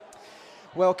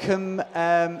Welcome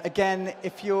again.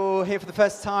 If you're here for the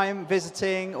first time,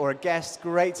 visiting, or a guest,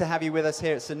 great to have you with us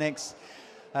here at St. Nick's.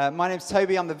 My name's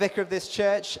Toby. I'm the vicar of this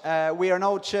church. We are an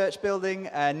old church building,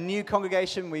 a new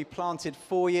congregation we planted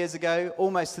 4 years ago,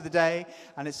 almost to the day,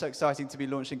 and it's so exciting to be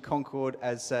launching Concord,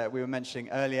 as we were mentioning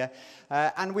earlier.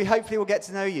 And we hopefully will get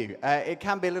to know you. It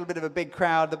can be a little bit of a big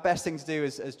crowd. The best thing to do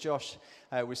is, as Josh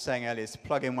was saying earlier, is to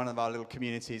plug in one of our little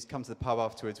communities, come to the pub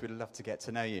afterwards. We'd love to get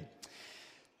to know you.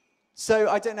 So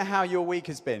I don't know how your week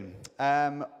has been.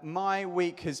 My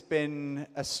week has been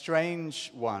a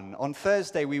strange one. On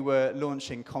Thursday, we were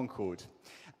launching Concord,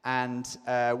 and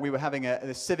we were having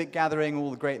a civic gathering, all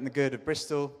the great and the good of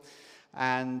Bristol,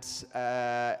 and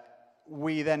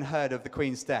we then heard of the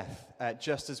Queen's death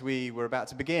just as we were about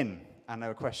to begin, and there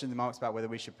were questions and marks about whether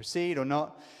we should proceed or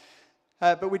not.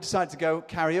 But we decided to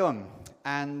carry on.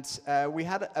 And we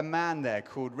had a man there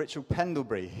called Richard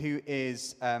Pendlebury, who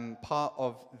is part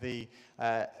of the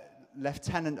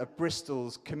Lieutenant of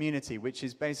Bristol's community, which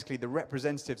is basically the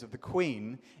representatives of the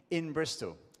Queen in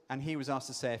Bristol. And he was asked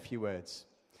to say a few words.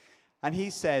 And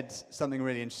he said something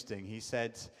really interesting. He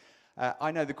said, I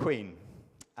know the Queen.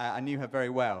 I knew her very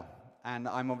well. And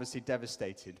I'm obviously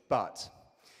devastated. But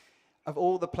of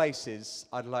all the places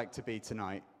I'd like to be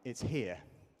tonight, it's here.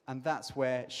 And that's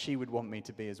where she would want me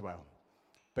to be as well,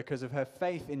 because of her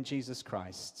faith in Jesus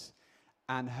Christ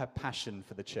and her passion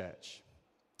for the church.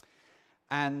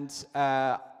 And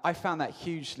I found that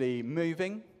hugely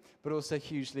moving, but also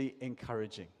hugely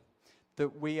encouraging,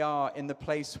 that we are in the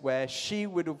place where she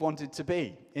would have wanted to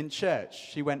be, in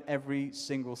church. She went every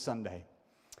single Sunday.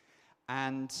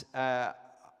 And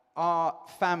our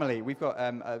family, we've got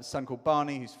a son called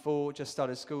Barney, who's 4, just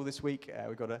started school this week.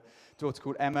 We've got a daughter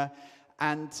called Emma.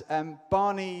 And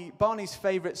Barney's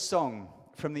favourite song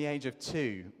from the age of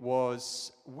 2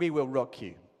 was We Will Rock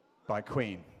You by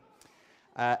Queen.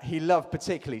 He loved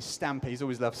particularly stamping. He's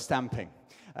always loved stamping,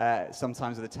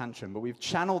 sometimes with a tantrum. But we've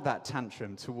channeled that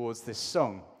tantrum towards this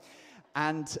song.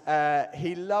 And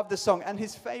he loved the song. And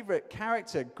his favourite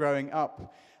character growing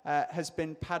up has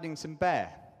been Paddington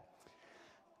Bear.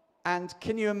 And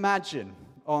can you imagine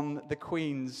on the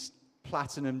Queen's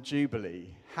Platinum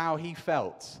Jubilee how he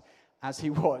felt as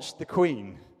he watched the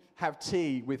Queen have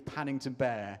tea with Paddington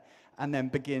Bear and then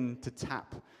begin to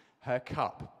tap her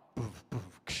cup?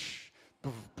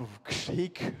 He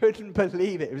couldn't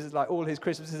believe it. It was like all his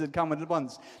Christmases had come at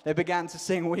once. They began to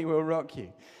sing We Will Rock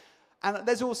You. And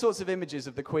there's all sorts of images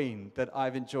of the Queen that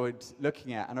I've enjoyed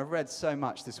looking at. And I've read so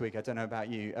much this week, I don't know about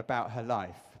you, about her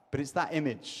life. But it's that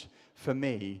image, for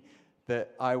me,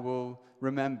 that I will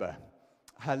remember.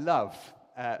 Her love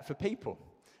for people.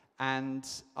 And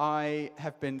I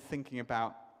have been thinking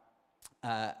about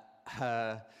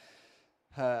her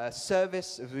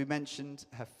service, as we mentioned,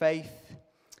 her faith,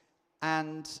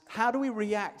 and how do we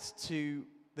react to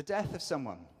the death of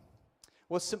someone?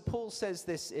 Well, St. Paul says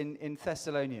this in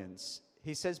Thessalonians.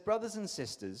 He says, brothers and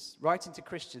sisters, writing to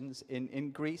Christians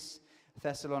in Greece,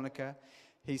 Thessalonica,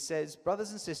 he says, brothers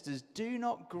and sisters, do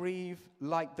not grieve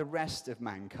like the rest of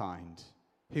mankind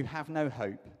who have no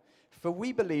hope. For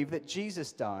we believe that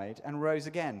Jesus died and rose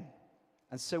again.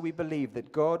 And so we believe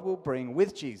that God will bring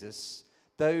with Jesus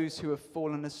those who have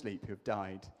fallen asleep, who have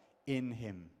died in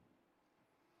him.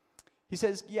 He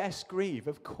says, yes, grieve,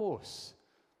 of course.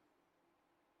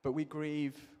 But we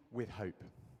grieve with hope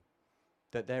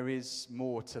that there is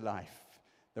more to life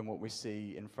than what we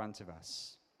see in front of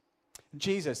us.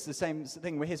 Jesus, the same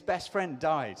thing, where his best friend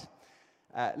died,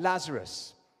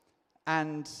 Lazarus.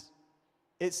 And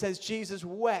it says Jesus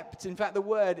wept. In fact, the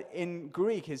word in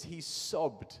Greek is he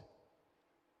sobbed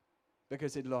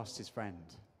because he'd lost his friend.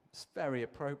 It's very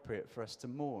appropriate for us to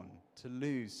mourn, to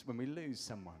lose, when we lose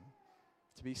someone,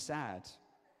 to be sad.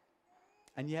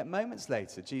 And yet moments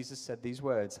later, Jesus said these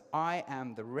words, I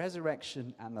am the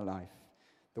resurrection and the life.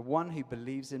 The one who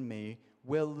believes in me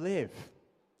will live,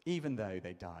 even though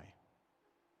they die.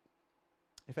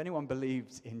 If anyone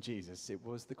believed in Jesus, it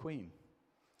was the Queen.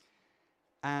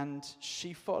 And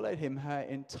she followed him her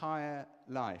entire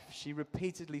life. She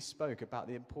repeatedly spoke about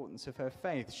the importance of her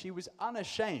faith. She was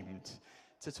unashamed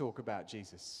to talk about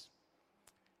Jesus.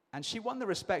 And she won the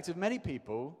respect of many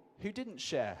people who didn't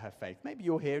share her faith. Maybe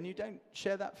you're here and you don't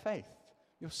share that faith.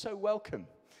 You're so welcome.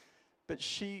 But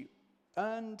she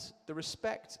earned the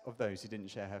respect of those who didn't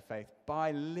share her faith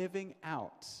by living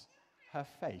out her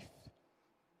faith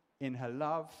in her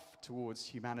love towards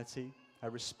humanity,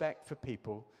 her respect for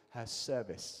people, her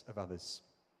service of others.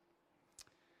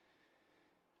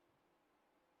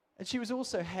 And she was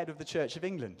also head of the Church of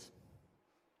England.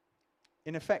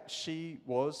 In effect, she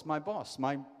was my boss.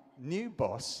 My new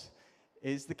boss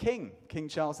is the King, King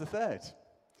Charles III.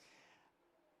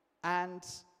 And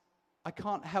I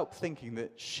can't help thinking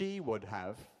that she would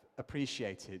have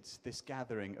appreciated this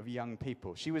gathering of young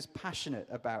people. She was passionate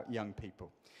about young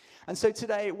people. And so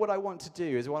today, what I want to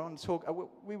do is we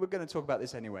were going to talk about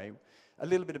this anyway, a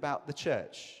little bit about the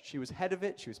church. She was head of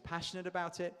it. She was passionate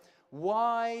about it.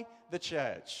 Why the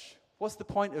church? What's the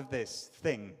point of this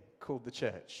thing called the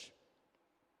church?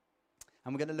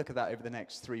 And we're going to look at that over the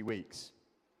next 3 weeks.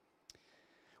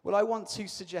 Well, I want to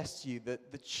suggest to you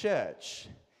that the church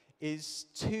is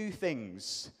two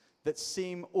things that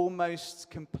seem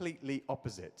almost completely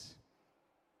opposite.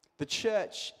 The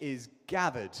church is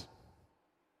gathered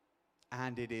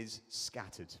and it is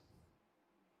scattered.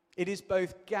 It is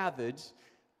both gathered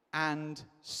and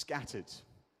scattered.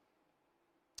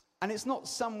 And it's not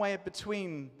somewhere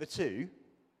between the two,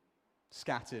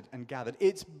 scattered and gathered.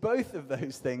 It's both of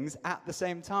those things at the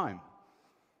same time.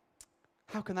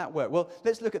 How can that work? Well,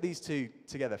 let's look at these two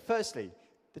together. Firstly,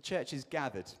 the church is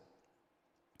gathered.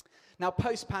 Now,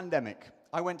 post-pandemic,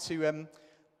 I went to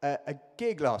a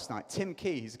gig last night. Tim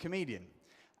Key, he's a comedian.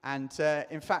 And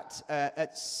in fact,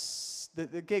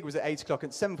 the gig was at 8 o'clock.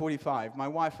 At 7:45, my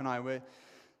wife and I were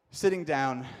sitting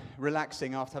down,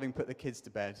 relaxing after having put the kids to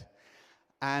bed.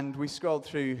 And we scrolled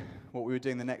through what we were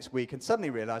doing the next week and suddenly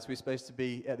realized we were supposed to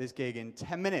be at this gig in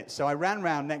 10 minutes. So I ran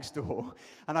round next door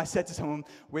and I said to someone,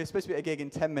 we're supposed to be at a gig in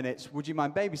 10 minutes. Would you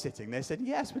mind babysitting? They said,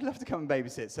 yes, we'd love to come and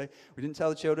babysit. So we didn't tell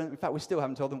the children. In fact, we still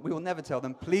haven't told them. We will never tell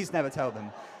them. Please never tell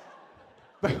them.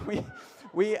 But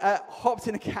we hopped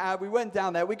in a cab. We went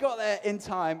down there. We got there in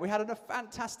time. We had a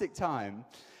fantastic time.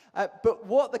 But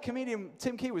what the comedian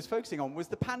Tim Key was focusing on was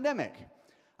the pandemic.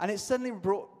 And it suddenly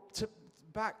brought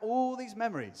back all these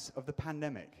memories of the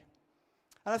pandemic.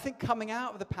 And I think coming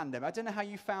out of the pandemic, I don't know how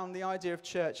you found the idea of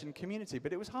church and community,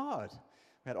 but it was hard.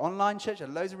 We had online church,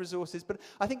 had loads of resources, but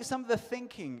I think some of the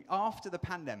thinking after the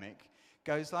pandemic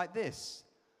goes like this.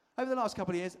 Over the last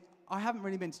couple of years, I haven't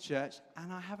really been to church,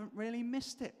 and I haven't really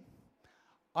missed it.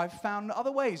 I've found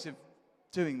other ways of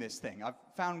doing this thing. I've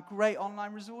found great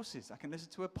online resources. I can listen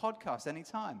to a podcast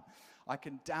anytime. I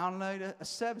can download a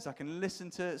service. I can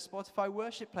listen to Spotify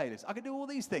worship playlists. I can do all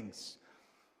these things.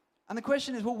 And the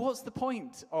question is, well, what's the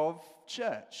point of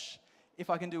church if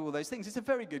I can do all those things? It's a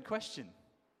very good question.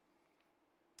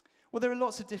 Well, there are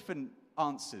lots of different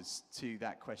answers to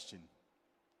that question.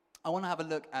 I want to have a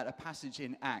look at a passage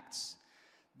in Acts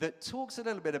that talks a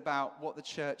little bit about what the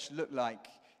church looked like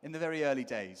in the very early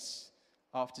days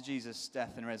after Jesus'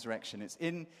 death and resurrection. It's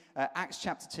in Acts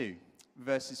chapter 2.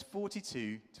 Verses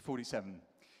 42 to 47.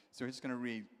 So we're just going to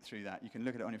read through that. You can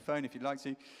look at it on your phone if you'd like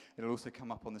to. It'll also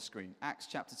come up on the screen. Acts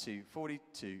chapter 2,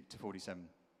 42 to 47.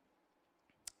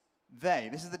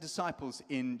 This is the disciples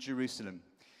in Jerusalem,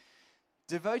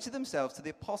 devoted themselves to the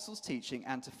apostles' teaching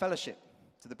and to fellowship,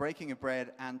 to the breaking of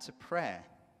bread and to prayer.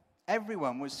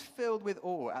 Everyone was filled with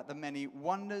awe at the many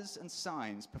wonders and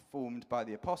signs performed by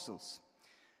the apostles.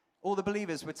 All the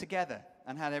believers were together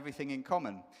and had everything in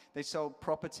common. They sold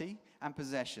property and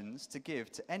possessions to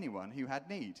give to anyone who had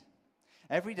need.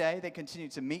 Every day they continued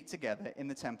to meet together in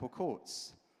the temple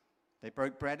courts. They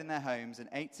broke bread in their homes and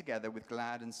ate together with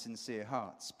glad and sincere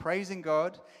hearts, praising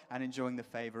God and enjoying the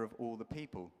favor of all the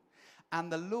people.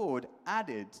 And the Lord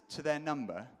added to their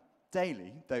number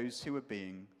daily those who were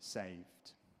being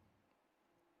saved.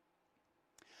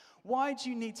 Why do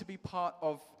you need to be part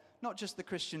of not just the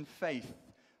Christian faith,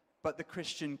 but the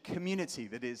Christian community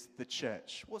that is the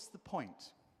church? What's the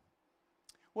point?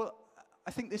 Well,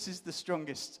 I think this is the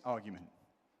strongest argument.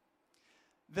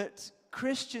 That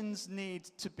Christians need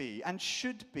to be and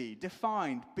should be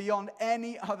defined beyond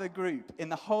any other group in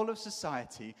the whole of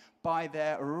society by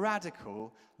their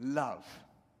radical love.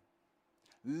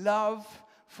 Love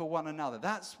for one another.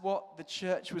 That's what the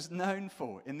church was known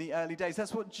for in the early days.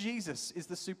 That's what Jesus is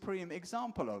the supreme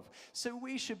example of. So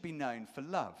we should be known for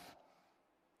love.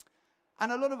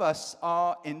 And a lot of us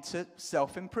are into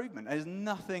self-improvement. There's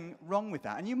nothing wrong with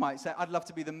that. And you might say, I'd love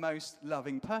to be the most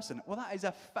loving person. Well, that is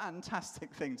a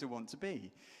fantastic thing to want to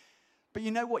be. But you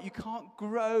know what? You can't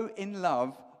grow in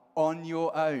love on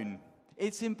your own.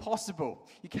 It's impossible.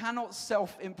 You cannot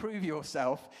self-improve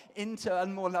yourself into a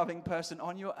more loving person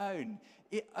on your own.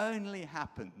 It only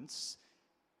happens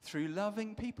through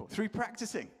loving people, through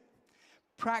practicing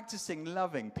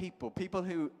loving people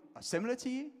who are similar to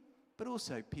you, but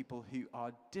also people who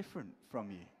are different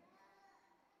from you.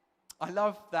 I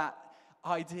love that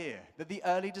idea that the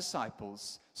early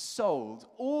disciples sold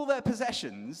all their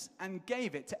possessions and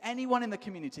gave it to anyone in the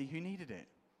community who needed it.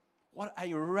 What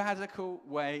a radical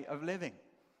way of living.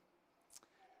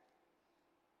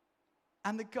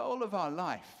 And the goal of our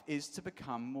life is to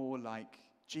become more like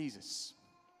Jesus.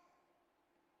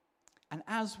 And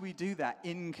as we do that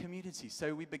in community,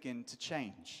 so we begin to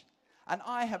change. And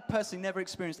I have personally never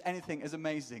experienced anything as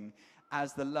amazing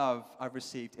as the love I've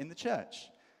received in the church.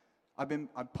 I'm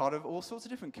part of all sorts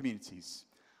of different communities.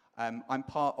 I'm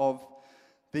part of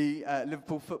the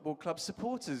Liverpool Football Club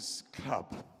Supporters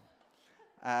Club.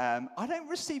 I don't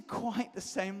receive quite the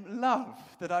same love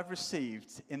that I've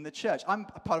received in the church. I'm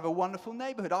a part of a wonderful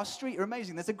neighborhood. Our street are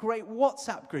amazing. There's a great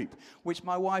WhatsApp group, which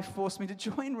my wife forced me to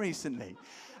join recently.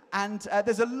 And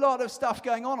there's a lot of stuff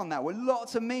going on that, with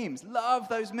lots of memes. Love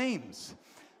those memes.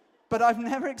 But I've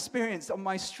never experienced on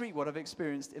my street what I've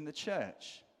experienced in the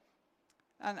church.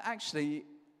 And actually,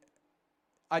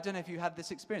 I don't know if you had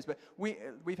this experience, but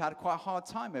we've had quite a hard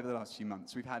time over the last few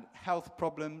months. We've had health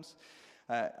problems.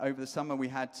 Over the summer, we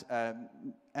had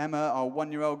Emma, our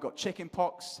 1-year-old, got chicken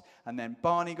pox, and then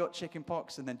Barney got chicken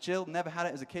pox, and then Jill never had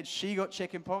it as a kid. She got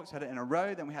chicken pox, had it in a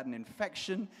row. Then we had an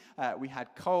infection. We had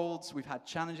colds. We've had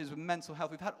challenges with mental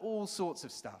health. We've had all sorts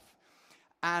of stuff.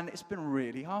 And it's been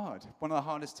really hard. One of the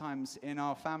hardest times in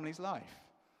our family's life.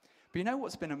 But you know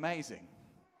what's been amazing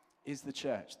is the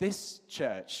church. This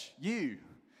church,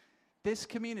 this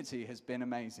community has been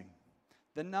amazing.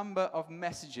 The number of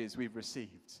messages we've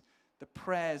received, the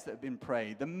prayers that have been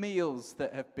prayed, the meals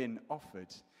that have been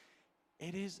offered.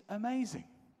 It is amazing.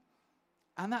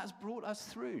 And that's brought us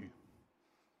through.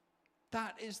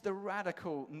 That is the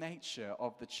radical nature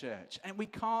of the church. And we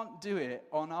can't do it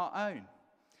on our own.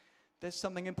 There's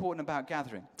something important about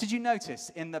gathering. Did you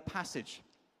notice in the passage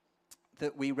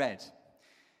that we read?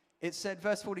 It said,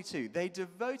 verse 42, they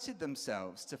devoted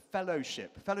themselves to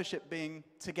fellowship being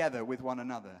together with one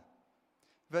another.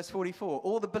 Verse 44,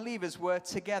 all the believers were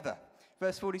together.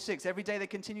 Verse 46, every day they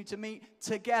continued to meet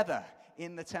together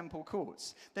in the temple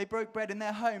courts. They broke bread in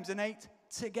their homes and ate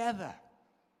together.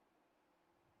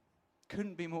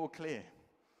 Couldn't be more clear.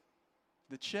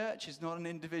 The church is not an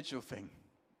individual thing.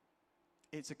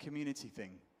 It's a community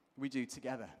thing we do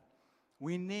together.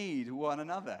 We need one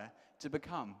another to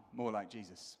become more like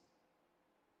Jesus.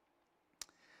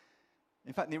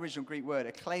 In fact, the original Greek word,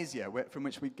 ecclesia, from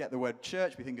which we get the word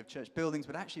church, we think of church buildings,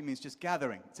 but actually means just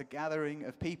gathering. It's a gathering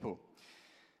of people.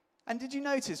 And did you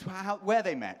notice where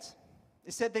they met?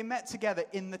 It said they met together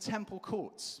in the temple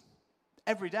courts.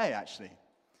 Every day, actually.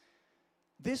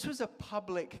 This was a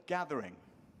public gathering.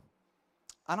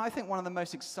 And I think one of the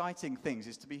most exciting things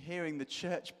is to be hearing the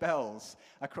church bells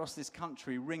across this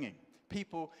country ringing.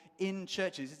 People in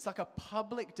churches. It's like a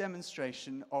public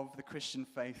demonstration of the Christian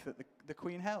faith that the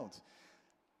Queen held.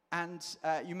 And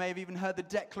you may have even heard the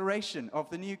declaration of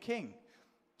the new king.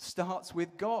 Starts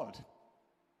with God.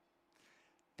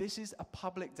 This is a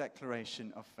public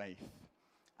declaration of faith.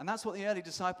 And that's what the early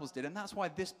disciples did. And that's why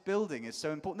this building is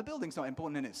so important. The building's not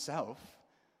important in itself.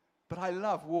 But I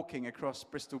love walking across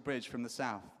Bristol Bridge from the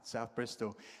South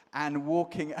Bristol, and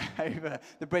walking over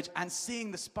the bridge and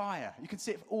seeing the spire. You can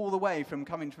see it all the way from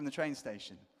coming from the train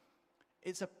station.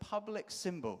 It's a public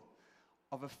symbol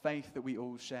of a faith that we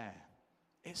all share.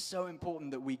 It's so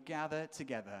important that we gather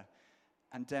together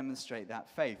and demonstrate that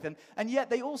faith. And yet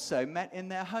they also met in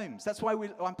their homes. That's why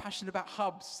I'm passionate about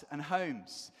hubs and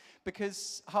homes,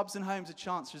 because hubs and homes are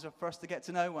chances for us to get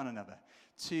to know one another,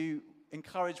 to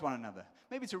encourage one another,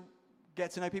 maybe to get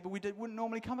to know people we wouldn't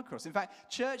normally come across. In fact,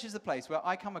 church is the place where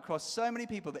I come across so many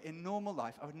people that in normal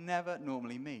life I would never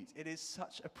normally meet. It is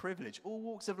such a privilege. All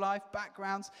walks of life,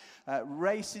 backgrounds,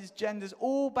 races, genders,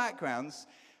 all backgrounds,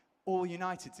 all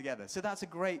united together. So that's a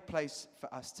great place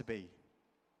for us to be.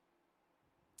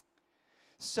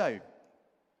 So,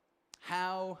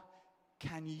 how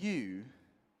can you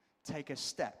take a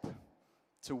step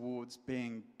towards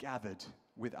being gathered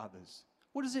with others?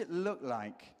 What does it look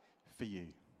like for you?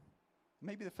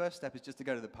 Maybe the first step is just to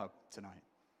go to the pub tonight.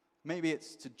 Maybe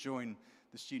it's to join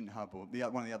the student hub or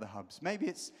one of the other hubs. Maybe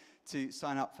it's to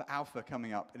sign up for Alpha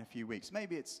coming up in a few weeks.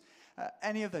 Maybe it's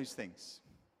any of those things.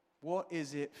 What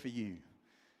is it for you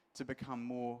to become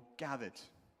more gathered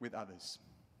with others?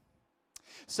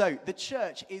 So the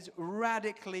church is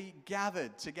radically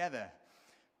gathered together,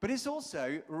 but it's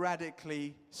also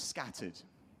radically scattered.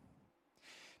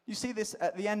 You see this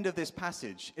at the end of this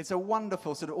passage. It's a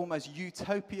wonderful sort of almost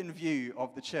utopian view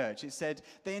of the church. It said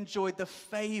they enjoyed the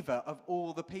favor of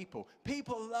all the people.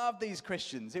 People loved these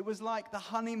Christians. It was like the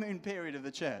honeymoon period of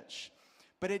the church.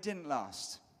 But it didn't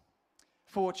last.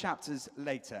 4 chapters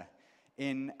later,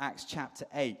 in Acts chapter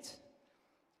 8,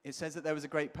 it says that there was a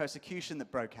great persecution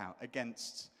that broke out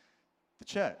against the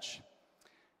church.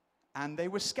 And they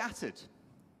were scattered.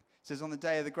 It says, on the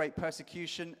day of the great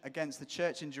persecution against the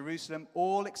church in Jerusalem,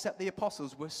 all except the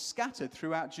apostles were scattered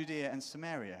throughout Judea and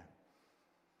Samaria.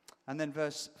 And then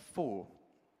verse 4.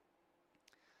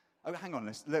 Oh, hang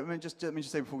on. Let me just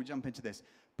say before we jump into this.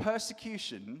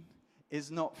 Persecution is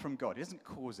not from God. He doesn't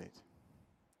cause it.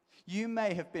 You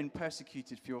may have been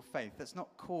persecuted for your faith. That's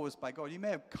not caused by God. You may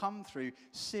have come through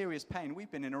serious pain.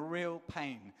 We've been in a real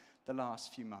pain the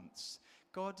last few months.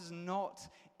 God does not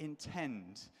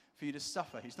intend for you to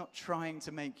suffer. He's not trying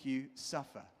to make you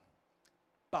suffer.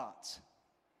 But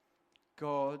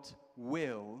God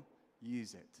will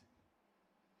use it.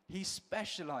 He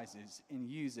specializes in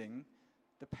using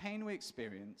the pain we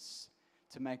experience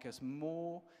to make us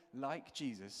more like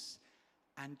Jesus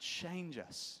and change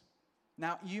us.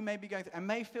 Now, you may be going through, it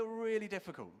may feel really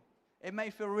difficult. It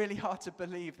may feel really hard to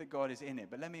believe that God is in it,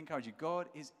 but let me encourage you, God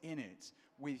is in it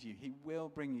with you. He will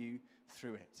bring you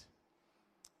through it.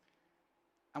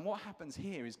 And what happens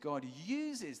here is God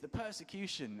uses the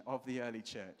persecution of the early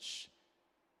church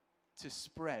to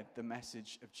spread the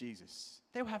message of Jesus.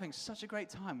 They were having such a great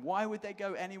time. Why would they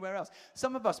go anywhere else?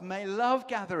 Some of us may love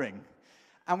gathering,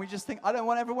 and we just think, I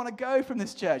don't ever want to go from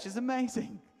this church. It's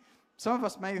amazing. Some of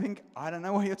us may think, I don't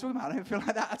know what you're talking about. I don't feel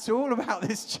like that at all about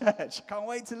this church. I can't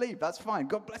wait to leave. That's fine.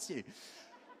 God bless you.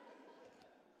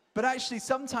 But actually,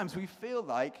 sometimes we feel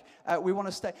like we want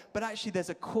to stay. But actually, there's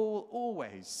a call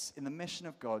always in the mission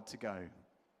of God to go.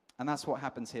 And that's what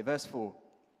happens here. Verse 4.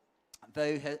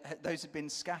 Those who'd been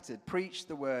scattered preached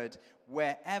the word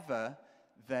wherever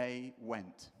they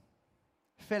went.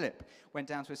 Philip went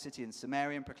down to a city in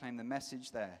Samaria and proclaimed the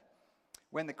message there.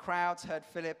 When the crowds heard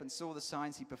Philip and saw the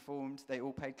signs he performed, they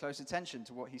all paid close attention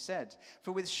to what he said.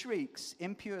 For with shrieks,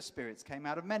 impure spirits came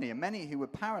out of many, and many who were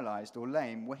paralyzed or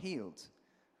lame were healed.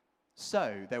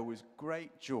 So there was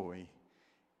great joy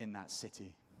in that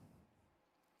city.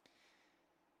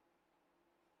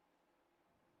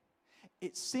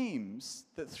 It seems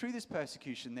that through this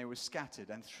persecution they were scattered,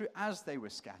 and as they were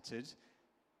scattered,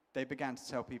 they began to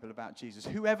tell people about Jesus,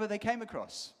 whoever they came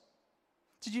across.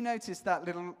 Did you notice that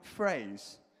little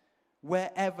phrase,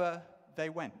 wherever they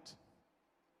went?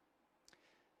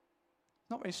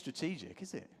 Not very strategic,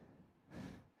 is it?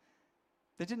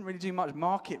 They didn't really do much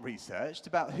market research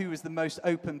about who was the most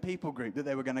open people group that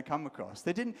they were going to come across.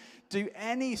 They didn't do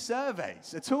any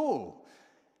surveys at all.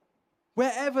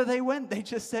 Wherever they went, they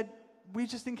just said, we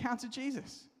just encountered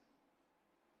Jesus.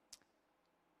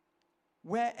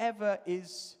 Wherever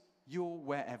is your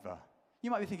wherever. You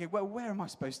might be thinking, well, where am I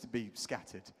supposed to be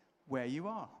scattered? Where you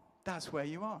are. That's where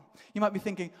you are. You might be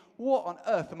thinking, what on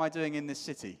earth am I doing in this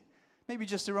city? Maybe you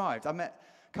just arrived. I met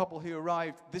a couple who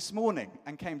arrived this morning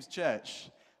and came to church,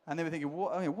 and they were thinking,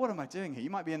 what am I doing here? You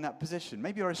might be in that position.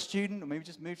 Maybe you're a student, or maybe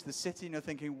just moved to the city, and you're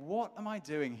thinking, what am I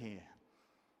doing here?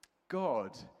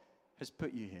 God has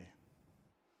put you here.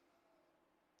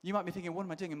 You might be thinking, what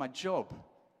am I doing in my job?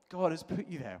 God has put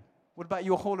you there. What about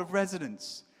your hall of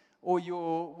residence? Or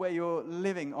where you're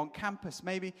living on campus?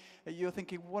 Maybe you're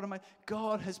thinking, what am I?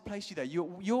 God has placed you there.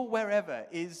 Your wherever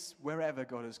is wherever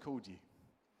God has called you.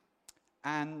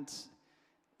 And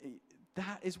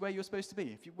that is where you're supposed to be.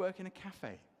 If you work in a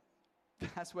cafe,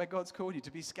 that's where God's called you,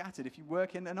 to be scattered. If you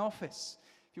work in an office,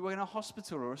 if you work in a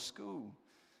hospital or a school,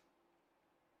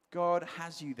 God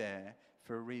has you there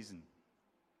for a reason.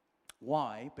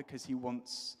 Why? Because he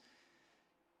wants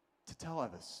to tell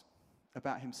others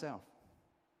about himself.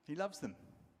 He loves them.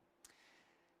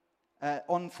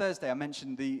 On Thursday, I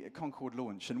mentioned the Concord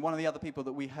launch, and one of the other people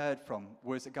that we heard from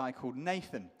was a guy called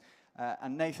Nathan.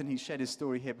 And Nathan, he shared his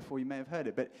story here before, you may have heard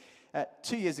it, but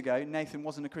 2 years ago, Nathan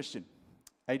wasn't a Christian.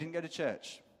 He didn't go to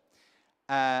church.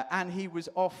 And he was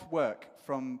off work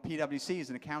from PwC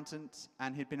as an accountant,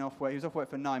 and he'd been off work. He was off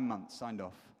work for 9 months, signed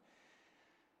off.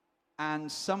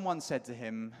 And someone said to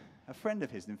him, a friend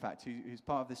of his, in fact, who's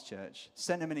part of this church,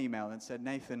 sent him an email and said,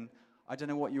 Nathan, I don't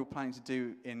know what you're planning to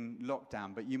do in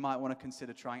lockdown, but you might want to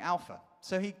consider trying Alpha.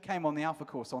 So he came on the Alpha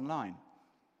course online.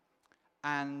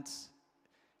 And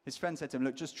his friend said to him,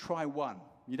 look, just try one.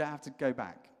 You don't have to go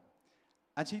back.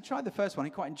 And he tried the first one. He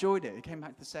quite enjoyed it. He came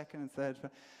back to the second and third.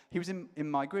 He was in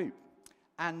my group.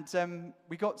 And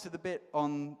we got to the bit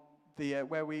on the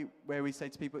where we say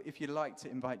to people, if you'd like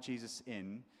to invite Jesus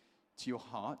in to your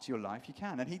heart, to your life, you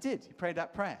can. And he did. He prayed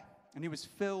that prayer. And he was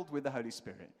filled with the Holy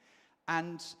Spirit.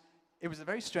 And it was a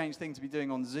very strange thing to be doing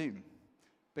on Zoom,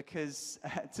 because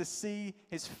to see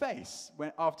his face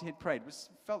after he'd prayed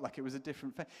felt like it was a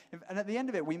different face. And at the end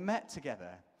of it, we met together.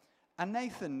 And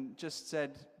Nathan just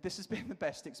said, this has been the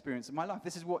best experience of my life.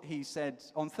 This is what he said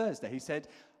on Thursday. He said,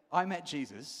 I met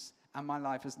Jesus, and my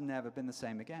life has never been the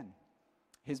same again.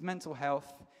 His mental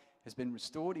health has been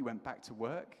restored. He went back to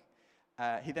work.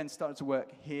 He then started to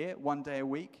work here 1 day a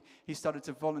week. He started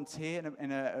to volunteer in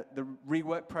the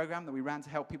rework program that we ran to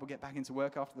help people get back into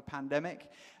work after the pandemic.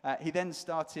 He then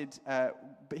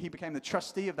he became the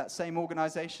trustee of that same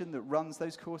organization that runs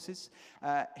those courses.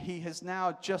 He has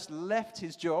now just left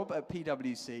his job at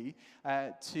PwC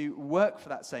to work for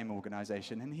that same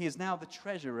organization, and he is now the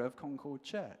treasurer of Concord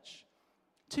Church.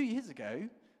 2 years ago,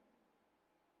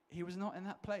 he was not in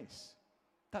that place.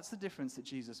 That's the difference that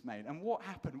Jesus made. And what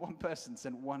happened? One person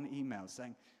sent one email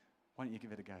saying, why don't you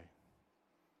give it a go?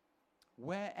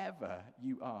 Wherever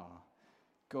you are,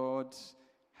 God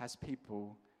has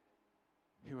people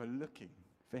who are looking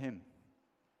for him.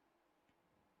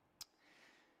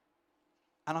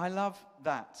 And I love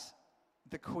that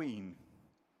the Queen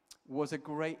was a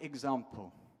great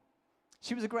example.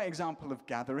 She was a great example of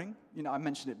gathering. You know, I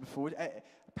mentioned it before.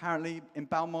 Apparently, in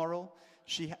Balmoral,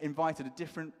 she invited a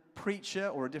different preacher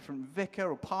or a different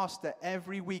vicar or pastor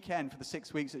every weekend for the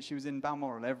 6 weeks that she was in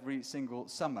Balmoral every single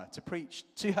summer to preach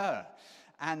to her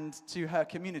and to her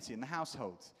community and the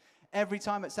household. Every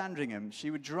time at Sandringham,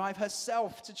 she would drive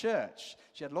herself to church.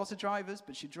 She had lots of drivers,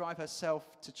 but she'd drive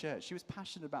herself to church. She was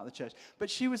passionate about the church, but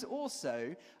she was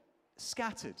also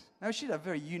scattered. Now, she had a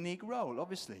very unique role,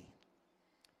 obviously.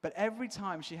 But every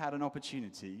time she had an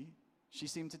opportunity, she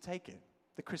seemed to take it.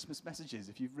 The Christmas messages,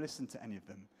 if you've listened to any of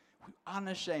them, were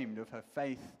unashamed of her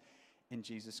faith in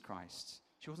Jesus Christ.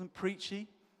 She wasn't preachy,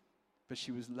 but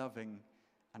she was loving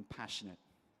and passionate.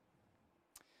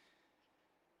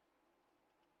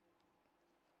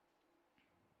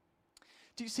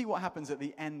 Do you see what happens at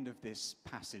the end of this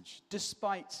passage?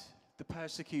 Despite the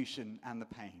persecution and the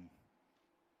pain,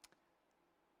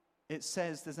 it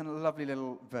says, there's a lovely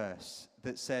little verse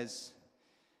that says,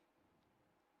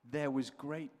 there was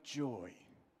great joy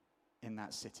in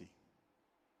that city.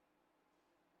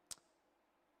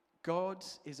 God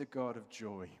is a God of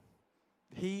joy.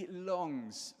 He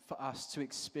longs for us to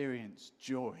experience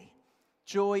joy.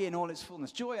 Joy in all its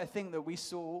fullness. Joy, I think, that we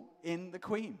saw in the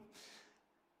Queen.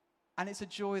 And it's a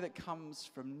joy that comes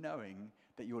from knowing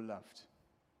that you're loved.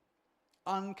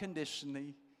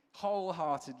 Unconditionally,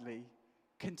 wholeheartedly,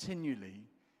 continually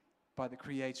by the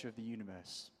creator of the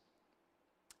universe.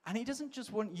 And he doesn't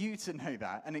just want you to know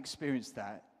that and experience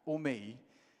that, or me.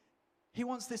 He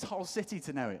wants this whole city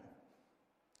to know it.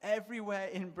 Everywhere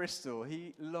in Bristol,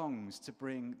 he longs to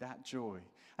bring that joy.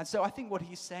 And so I think what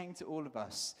he's saying to all of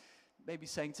us, maybe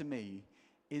saying to me,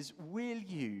 is will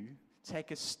you take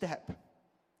a step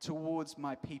towards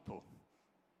my people,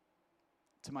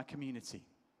 to my community,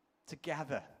 to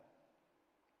gather?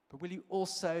 But will you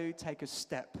also take a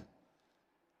step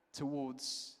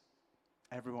towards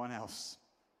everyone else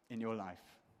in your life?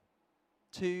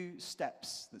 2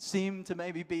 steps that seem to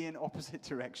maybe be in opposite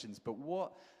directions, but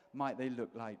what might they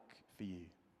look like for you?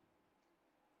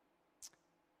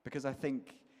 Because I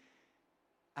think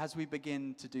as we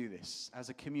begin to do this as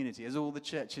a community, as all the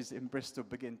churches in Bristol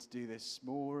begin to do this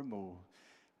more and more,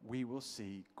 we will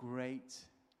see great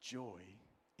joy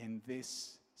in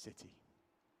this city.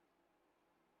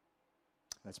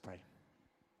 Let's pray.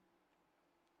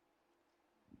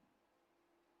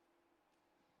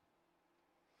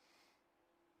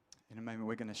 In a moment,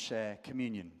 we're going to share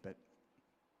communion, but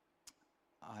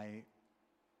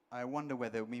I wonder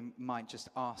whether we might just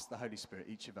ask the Holy Spirit,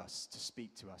 each of us, to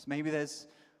speak to us. Maybe there's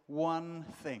one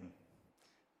thing,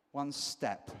 one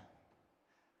step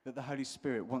that the Holy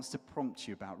Spirit wants to prompt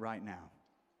you about right now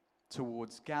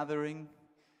towards gathering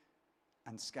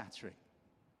and scattering.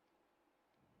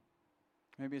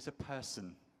 Maybe it's a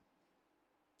person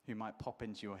who might pop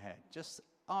into your head. Just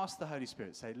ask the Holy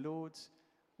Spirit, say, Lord,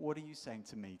 what are you saying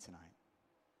to me tonight?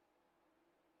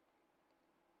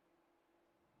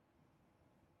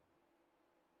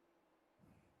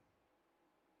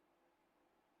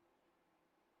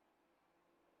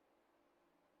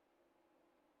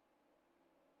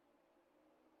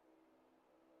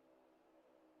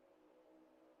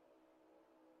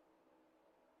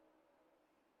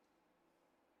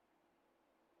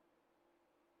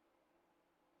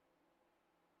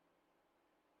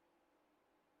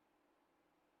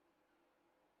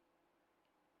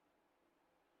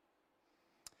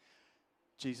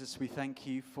 Jesus, we thank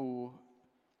you for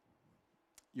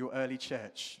your early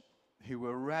church who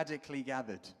were radically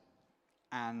gathered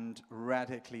and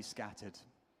radically scattered.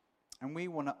 And we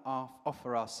want to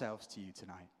offer ourselves to you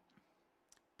tonight.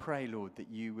 Pray, Lord,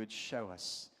 that you would show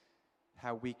us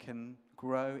how we can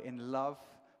grow in love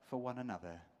for one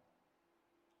another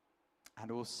and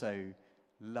also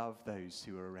love those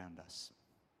who are around us.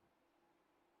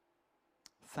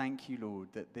 Thank you, Lord,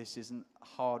 that this isn't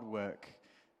hard work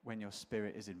when your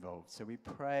Spirit is involved. So we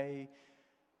pray,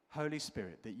 Holy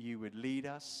Spirit, that you would lead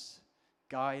us,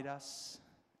 guide us,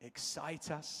 excite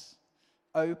us,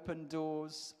 open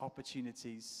doors,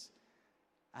 opportunities,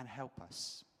 and help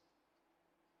us.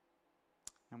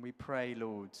 And we pray,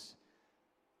 Lord,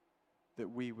 that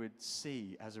we would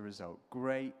see as a result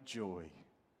great joy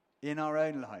in our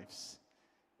own lives,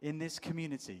 in this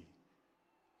community,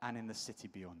 and in the city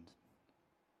beyond.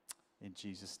 In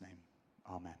Jesus' name,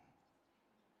 amen.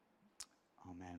 Amen.